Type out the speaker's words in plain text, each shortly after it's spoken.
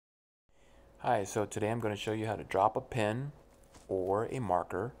Hi, so today I'm going to show you how to drop a pin or a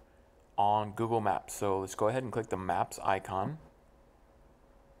marker on Google Maps. So let's go ahead and click the Maps icon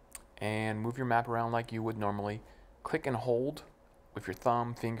and move your map around like you would normally. Click and hold with your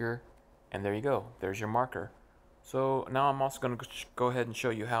thumb, finger, and there you go. There's your marker. So now I'm also going to go ahead and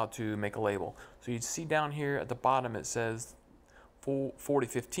show you how to make a label. So you see down here at the bottom it says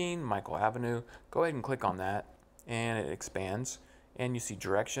 4015 Michael Avenue. Go ahead and click on that and it expands. And you see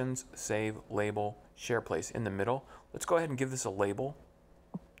directions, save, label, share place in the middle. Let's go ahead and give this a label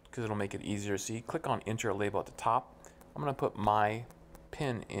because it'll make it easier to see. Click on enter a label at the top. I'm going to put my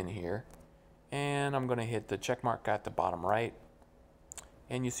pin in here and I'm going to hit the check mark at the bottom right,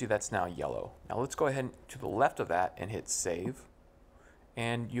 and you see that's now yellow. Now let's go ahead to the left of that and hit save,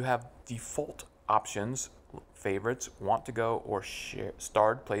 and you have default options: favorites, want to go, or share,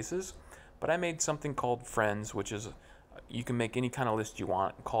 starred places. But I made something called friends, which is you can make any kind of list you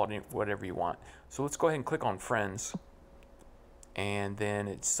want, call it whatever you want. So let's go ahead and click on friends, and then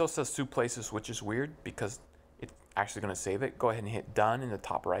it still says 2 places, which is weird because it's actually going to save it. Go ahead and hit done in the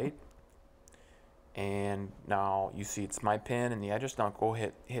top right, and now you see it's my pin and the address. Now go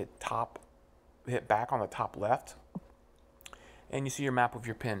hit back on the top left, and you see your map with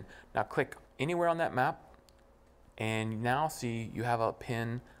your pin. Now click anywhere on that map, and you now see you have a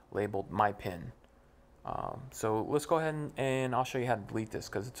pin labeled my pin. So let's go ahead and I'll show you how to delete this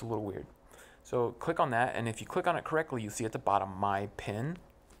because it's a little weird. So click on that, and if you click on it correctly, you see at the bottom my pin.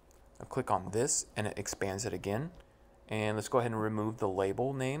 I'll click on this and it expands it again. And let's go ahead and remove the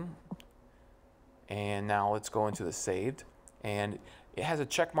label name. And now let's go into the saved, and it has a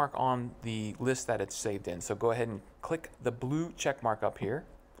check mark on the list that it's saved in. So go ahead and click the blue check mark up here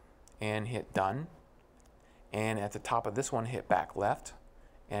and hit done. And at the top of this one, hit back left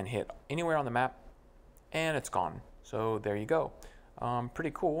and hit anywhere on the map, and it's gone. So there you go.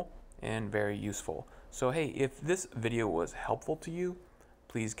 Pretty cool and very useful. So hey, if this video was helpful to you,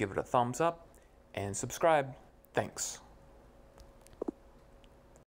 please give it a thumbs up and subscribe. Thanks.